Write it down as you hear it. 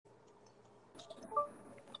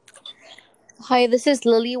Hi, this is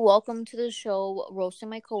Lily. Welcome to the show, Roasting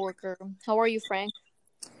My Coworker. How are you, Frank?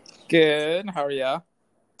 Good. How are ya?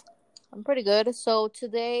 I'm pretty good. So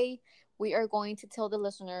today we are going to tell the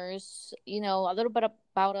listeners, a little bit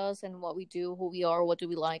about us and what we do, who we are, what do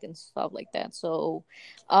we like, and stuff like that. So,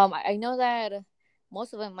 I know that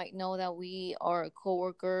most of them might know that we are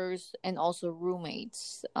coworkers and also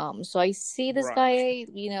roommates. So I see this Right. guy,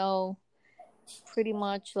 pretty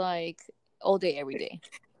much like all day, every day.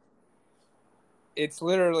 It's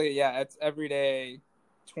literally, it's every day,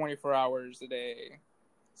 24 hours a day,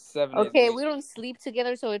 7 days a Okay, we week. don't sleep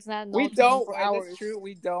together, so it's not We no don't, 24 that's hours. true,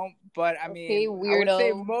 we don't, but I Okay, mean, I would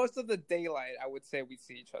say weirdo. most of the daylight, I would say we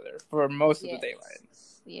see each other for most of the daylight.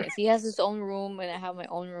 Yes. Yes. He has his own room and I have my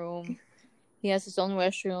own room. He has his own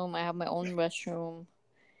restroom. I have my own restroom.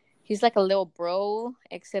 He's like a little bro,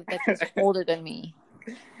 except that he's older than me.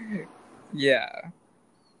 Yeah.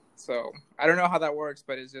 So, I don't know how that works,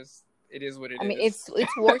 but it is what it I mean, is.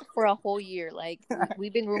 it's worked for a whole year. Like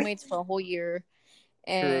we've been roommates for a whole year,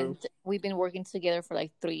 True. and we've been working together for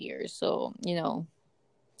like 3 years. So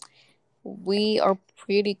we are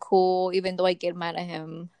pretty cool. Even though I get mad at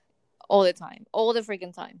him all the time, all the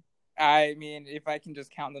freaking time. I mean, if I can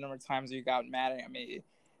just count the number of times you got mad at me,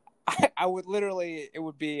 I would literally, it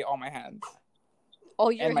would be all my hands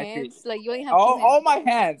All and your my feet. hands, like you only have two All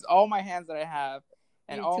hands. my hands that I have,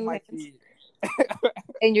 and Your all two my hands feet.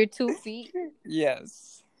 and your 2 feet.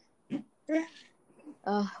 Yes.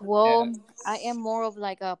 Well, I am Yes. more of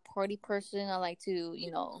like a party person. I like to,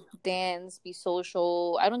 dance, be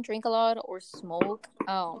social. I don't drink a lot or smoke.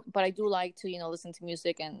 But I do like to, listen to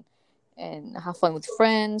music and have fun with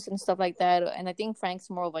friends and stuff like that. And I think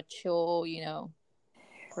Frank's more of a chill,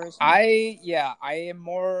 person. I am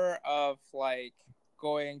more of like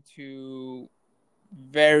going to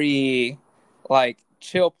very like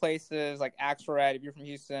chill places like Axelrad. If you're from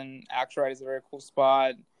Houston, Axelrad is a very cool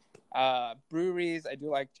spot. Breweries, I do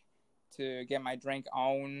like to get my drink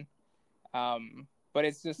on. But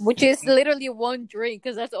it's just Which is literally one drink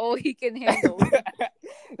because that's all he can handle.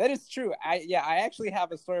 that is true. I actually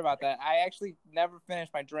have a story about that. I actually never finish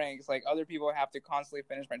my drinks. Like other people have to constantly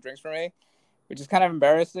finish my drinks for me, which is kind of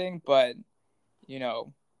embarrassing, but you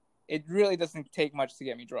know, it really doesn't take much to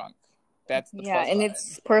get me drunk. That's the Yeah, plus and side.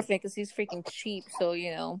 it's perfect because he's freaking cheap. So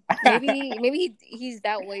maybe he's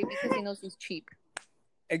that way because he knows he's cheap.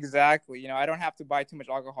 Exactly. I don't have to buy too much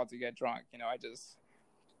alcohol to get drunk. I just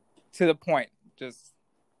to the point. Just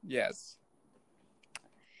yes.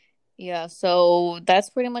 Yeah, so that's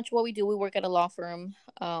pretty much what we do. We work at a law firm.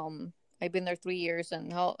 I've been there 3 years,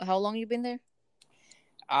 and how long you been there?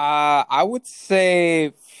 I would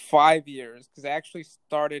say 5 years because I actually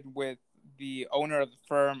started with the owner of the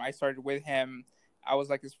firm. I started with him. I was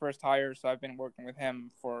like his first hire, so I've been working with him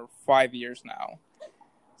for 5 years now.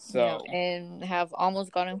 Yeah, So, and have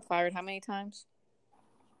almost gotten fired how many times?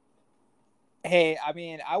 hey, I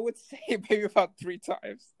mean, I would say maybe about 3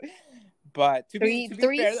 times. But Three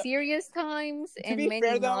serious times to and be many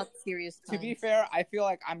fair though, not serious to be times. fair, I feel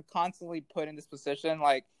like I'm constantly put in this position.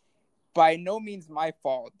 Like, by no means my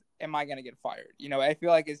fault am I gonna get fired. I feel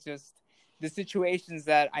like it's just the situations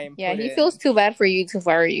that I am Yeah, put he feels in. too bad for you to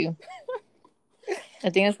fire you. I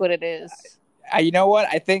think that's what it is. You know what?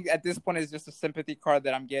 I think at this point it's just a sympathy card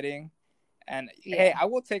that I'm getting. And hey, Yeah, I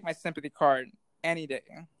will take my sympathy card any day.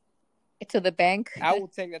 to the bank. I will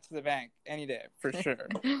take that to the bank any day for sure.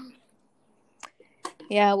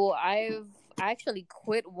 Yeah, well, I've actually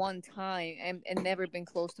quit one time and never been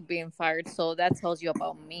close to being fired, so that tells you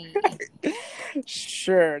about me.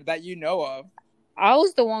 Sure, that you know of. I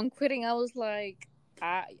was the one quitting. I was like,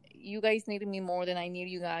 you guys needed me more than I need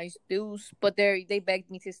you guys do. But they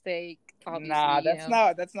begged me to stay, obviously,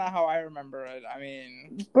 Nah, that's not how I remember it. I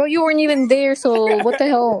mean, Bro, you weren't even there, so what the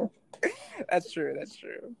hell? that's true. That's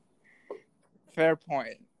true. Fair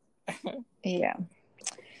point. Yeah.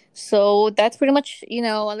 So that's pretty much,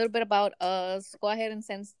 a little bit about us. Go ahead and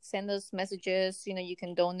send us messages. You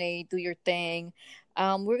can donate, do your thing.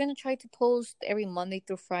 We're gonna try to post every Monday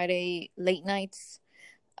through Friday, late nights.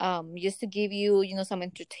 Just to give you, some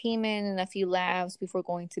entertainment and a few laughs before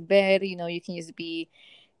going to bed. You can just be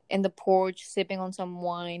in the porch, sipping on some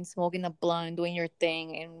wine, smoking a blunt, doing your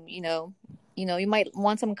thing, and you might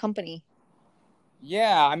want some company.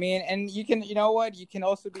 Yeah, I mean, and you can, you know what? You can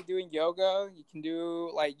also be doing yoga. You can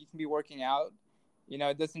be working out.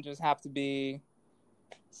 It doesn't just have to be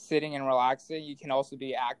sitting and relaxing. You can also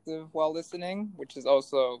be active while listening, which is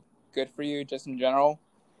also good for you just in general.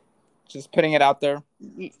 Just putting it out there.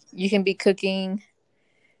 You can be cooking.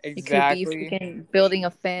 You could be Exactly. freaking building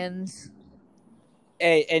a fence.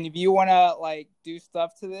 Hey, and if you want to like do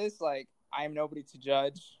stuff to this, like I'm nobody to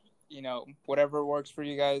judge. whatever works for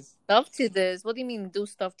you guys. Stuff to this? What do you mean do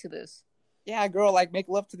stuff to this? Yeah, girl, like make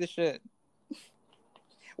love to the shit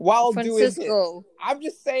while doing this. Francisco, I'm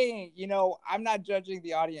just saying, I'm not judging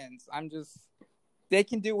the audience. They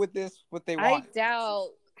can do with this what they want.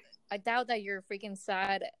 I doubt that your freaking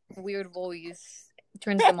sad, weird voice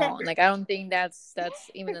turns them on. Like, I don't think that's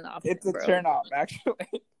even an option. It's a bro. turn off, actually.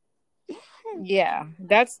 Yeah,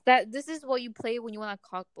 this is what you play when you want a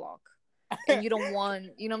cock block, and you don't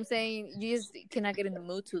want, you know what I'm saying? You just cannot get in the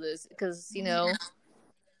mood to this because I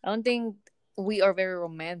don't think we are very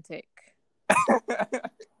romantic.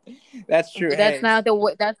 That's true. That's not the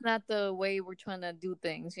way. That's not the way we're trying to do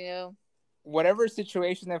things. Whatever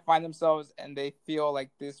situation they find themselves and they feel like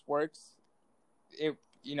this works,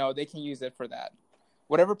 they can use it for that.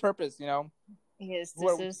 Whatever purpose, Yes,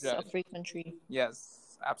 this is a free country.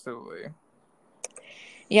 Yes, absolutely.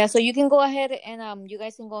 Yeah, so you can go ahead and you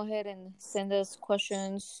guys can go ahead and send us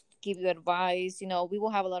questions, give you advice. We will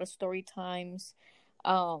have a lot of story times,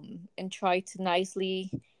 and try to nicely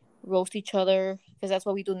roast each other because that's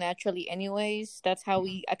what we do naturally anyways. That's how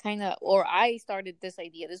I started this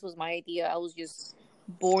idea. This was my idea. I was just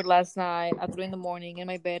bored last night at 3 a.m. in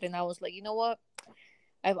my bed, and I was like, you know what,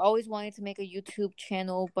 I've always wanted to make a YouTube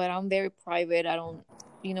channel, but I'm very private. I don't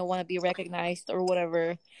want to be recognized or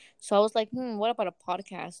whatever. So I was like, what about a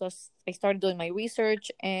podcast? So I started doing my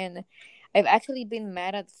research, and I've actually been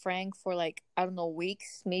mad at Frank for like, I don't know,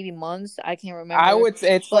 weeks, maybe months. I can't remember. I would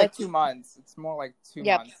say it's like 2 months. It's more like 2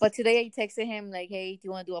 months. Yeah, but today I texted him like, hey, do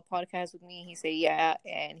you want to do a podcast with me? He said, yeah,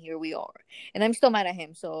 and here we are. And I'm still mad at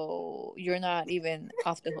him, so you're not even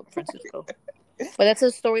off the hook, Francisco. But that's a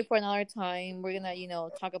story for another time. We're going to,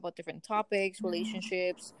 talk about different topics,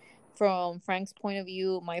 relationships, from Frank's point of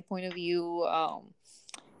view, my point of view,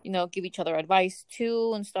 give each other advice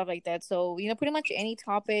too and stuff like that. So, pretty much any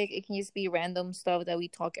topic. It can just be random stuff that we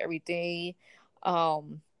talk every day.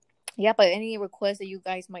 Yeah, but any requests that you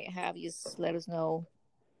guys might have, just let us know.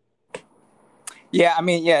 Yeah,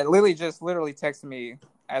 Lily just literally texted me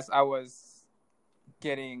as I was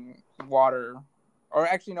getting water. Or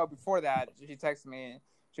actually, no, before that, she texted me.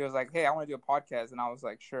 She was like, hey, I want to do a podcast. And I was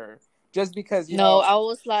like, sure. Just because, I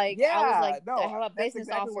was like, I have a business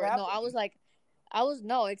offer.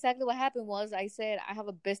 No, exactly what happened was I said, I have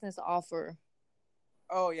a business offer.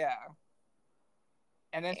 Oh, yeah.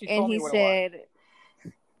 And then she told me what it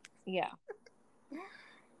was. Yeah.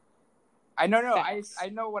 I know. I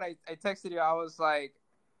know what I texted you. I was like,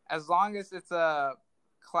 as long as it's a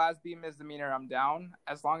Class B misdemeanor, I'm down.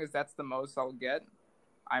 As long as that's the most I'll get,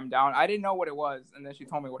 I'm down. I didn't know what it was, and then she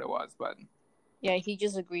told me what it was, but yeah, he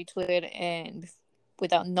just agreed to it, and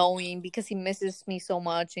without knowing, because he misses me so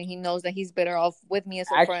much, and he knows that he's better off with me as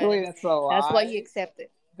a friend. Actually, that's a lie. That's why he accepted.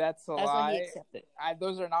 That's why he accepted.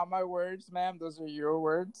 Those are not my words, ma'am. Those are your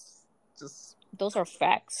words. Those are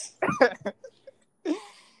facts.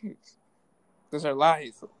 Those are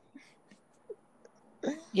lies.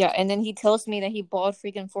 Yeah, and then he tells me that he bought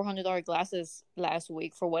freaking $400 glasses last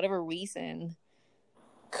week for whatever reason.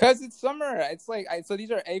 Cause it's summer. It's like so these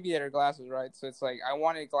are aviator glasses, right? So it's like I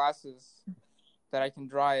wanted glasses that I can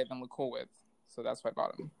drive and look cool with. So that's why I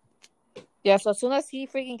bought them. Yeah, so as soon as he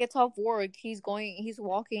freaking gets off work, he's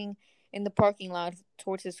walking in the parking lot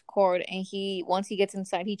towards his car, and once he gets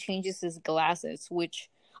inside, he changes his glasses, which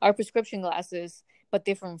are prescription glasses, but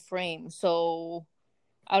different frames. So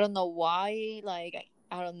I don't know why. Like,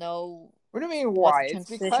 I don't know. What do you mean why? It's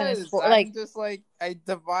because I'm just like, I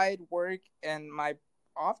divide work and my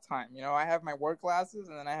off time. I have my work glasses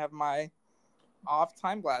and then I have my off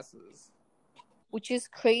time glasses. Which is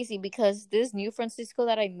crazy because this new Francisco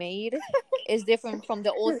that I made is different from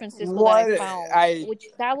the old Francisco that I found. Which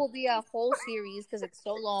that will be a whole series because it's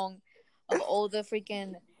so long of all the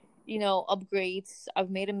freaking, upgrades I've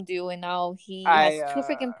made him do, and now he has 2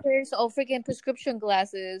 freaking pairs of freaking prescription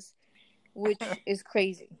glasses, which is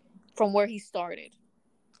crazy from where he started.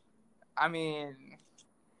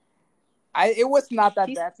 It was not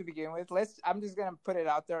that bad to begin with. I'm just gonna put it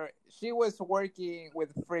out there. She was working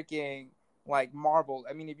with freaking like marble.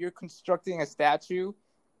 If you're constructing a statue,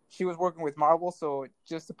 she was working with marble. So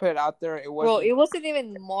just to put it out there, it wasn't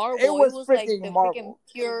even marble. It was like the freaking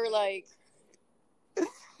pure like.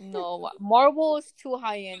 No, marble is too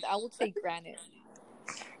high end. I would say granite.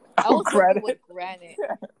 I was working with granite.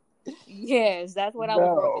 Yes, that's what I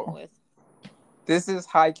was working with. This is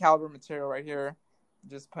high caliber material right here.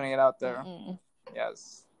 Just putting it out there. Mm-mm.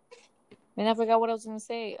 Yes. And I forgot what I was going to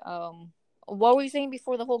say. What were you saying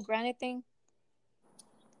before the whole granite thing?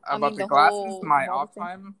 About the glasses? My off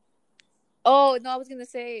time? Oh, no, I was going to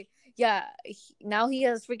say, yeah, now he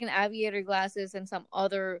has freaking aviator glasses and some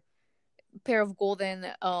other pair of golden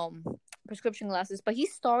prescription glasses, but he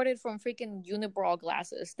started from freaking unibrow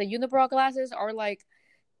glasses. The unibrow glasses are like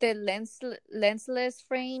the lensless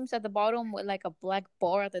frames at the bottom with like a black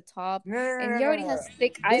bar at the top, No, no, and no, he no, already no, has no.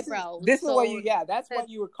 thick This eyebrows. is what you So yeah. That's the what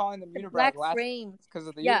you were calling them the unibrow black glasses frame, because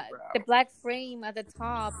of the yeah, the unibrow. black frame at the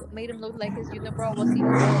top made him look like his unibrow was even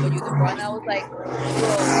more of a unibrow, and I was like, bro,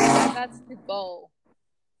 that got to go.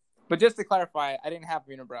 But just to clarify, I didn't have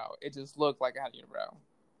unibrow. It just looked like I had unibrow.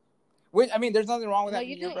 Which I mean, there's nothing wrong with No,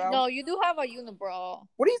 having you do. unibrow. No, you do have a unibrow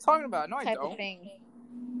What are you talking about? No, I type of don't. thing.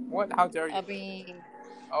 What? How dare you? I mean,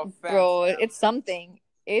 Offense. bro, it's something.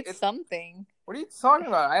 It's It's something. what are you talking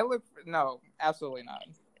about? I look no, absolutely not.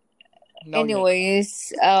 No,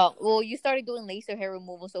 Anyways, well, you started doing laser hair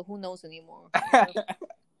removal, so who knows anymore?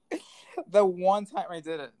 The one time I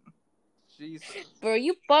did it, Jesus. Bro,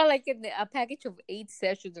 you bought like a package of 8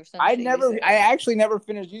 sessions or something. I actually never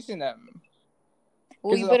finished using them.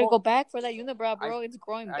 Well, you better go back for that unibrow, bro. It's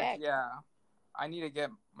growing back. Yeah, I need to get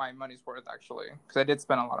my money's worth actually, because I did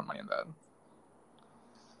spend a lot of money on that.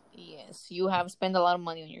 Yes, you have spent a lot of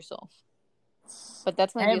money on yourself, but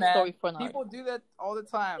that's gonna be a story for another. People do that all the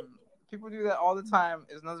time.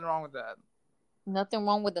 There's nothing wrong with that. Nothing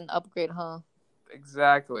wrong with an upgrade, huh?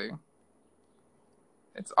 Exactly.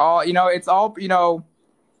 It's all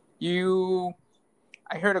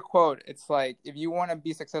I heard a quote. It's like, if you want to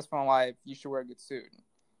be successful in life, you should wear a good suit.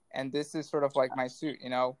 And this is sort of like my suit,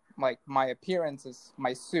 like my appearance is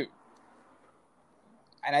my suit.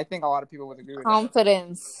 And I think a lot of people would agree with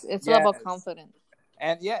confidence. It's all about confidence.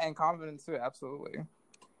 And confidence too, absolutely.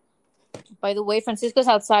 By the way, Francisco's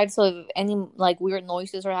outside, so if any like weird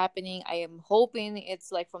noises are happening, I am hoping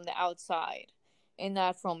it's like from the outside and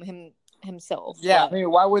not from himself. Yeah, I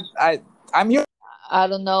mean, why would I'm here. I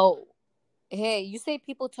don't know. Hey, you say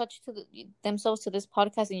people touch themselves to this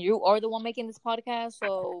podcast, and you are the one making this podcast,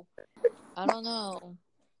 so I don't know.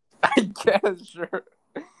 I guess, sure.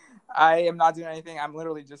 I am not doing anything. I'm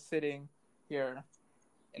literally just sitting here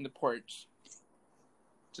in the porch,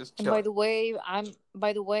 just chilling. By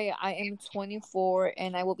the way, I am 24,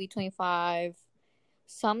 and I will be 25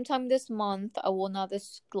 sometime this month. I will not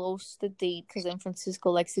disclose the date because then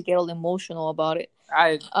Francisco likes to get all emotional about it.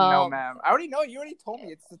 No, ma'am. I already know. You already told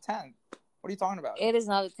me it's the 10th. What are you talking about? It is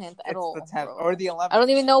not the 10th at all. It's the 10th bro. or the 11th. I don't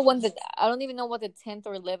even know what the 10th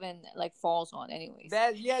or 11th like falls on. Anyways,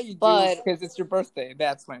 you do because it's your birthday.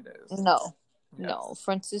 That's when it is. No, no.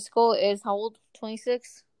 Francisco is how old?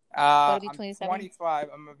 26. I'm 25.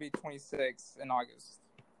 I'm gonna be 26 in August.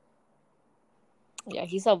 Yeah,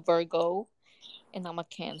 he's a Virgo, and I'm a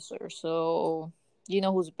Cancer. So you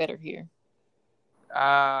know who's better here.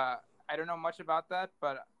 I don't know much about that,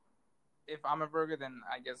 but if I'm a Virgo, then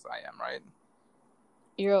I guess I am, right?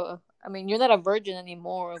 You're not a virgin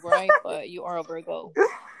anymore, right? But you are a Virgo.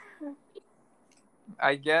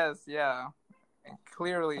 I guess, yeah. And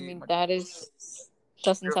clearly, I mean,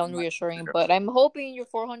 doesn't sound reassuring, but I'm hoping your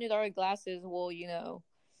 $400 glasses will,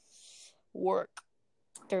 work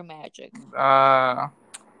their magic. I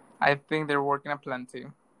think they're working aplenty.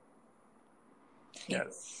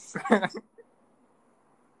 Yes.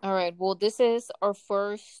 All right. Well, this is our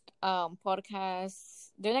first podcast.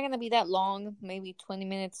 They're not going to be that long, maybe 20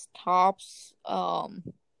 minutes tops.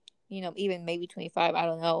 Even maybe 25. I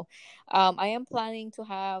don't know. I am planning to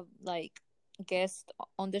have like guests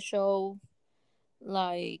on the show,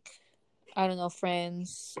 like I don't know,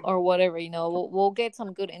 friends or whatever. We'll get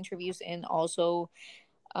some good interviews in also.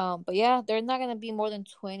 But yeah, they're not going to be more than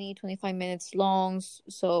 20, 25 minutes long.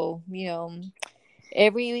 So,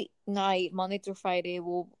 every night, Monday through Friday,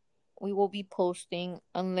 we will be posting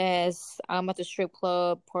unless I'm at the strip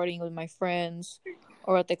club partying with my friends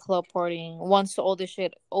or at the club partying once all this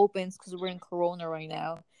shit opens because we're in Corona right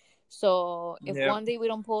now. So if one day we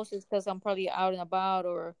don't post, it's because I'm probably out and about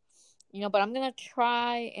or, but I'm going to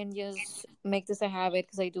try and just make this a habit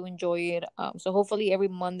because I do enjoy it. So hopefully every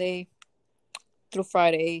Monday through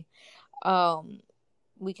Friday,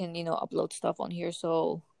 we can, upload stuff on here.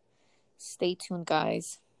 So stay tuned,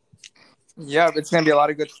 guys. Yeah, it's going to be a lot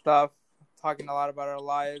of good stuff, talking a lot about our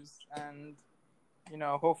lives, and,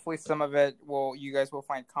 hopefully some of it you guys will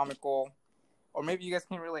find comical, or maybe you guys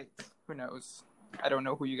can relate. Who knows? I don't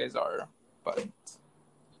know who you guys are, but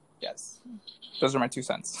yes, those are my 2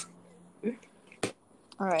 cents.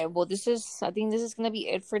 All right, well, I think this is going to be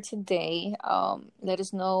it for today. Let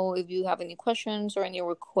us know if you have any questions or any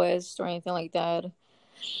requests or anything like that.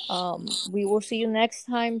 We will see you next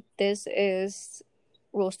time. This is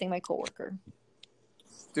Roasting My Coworker.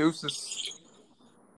 Deuces.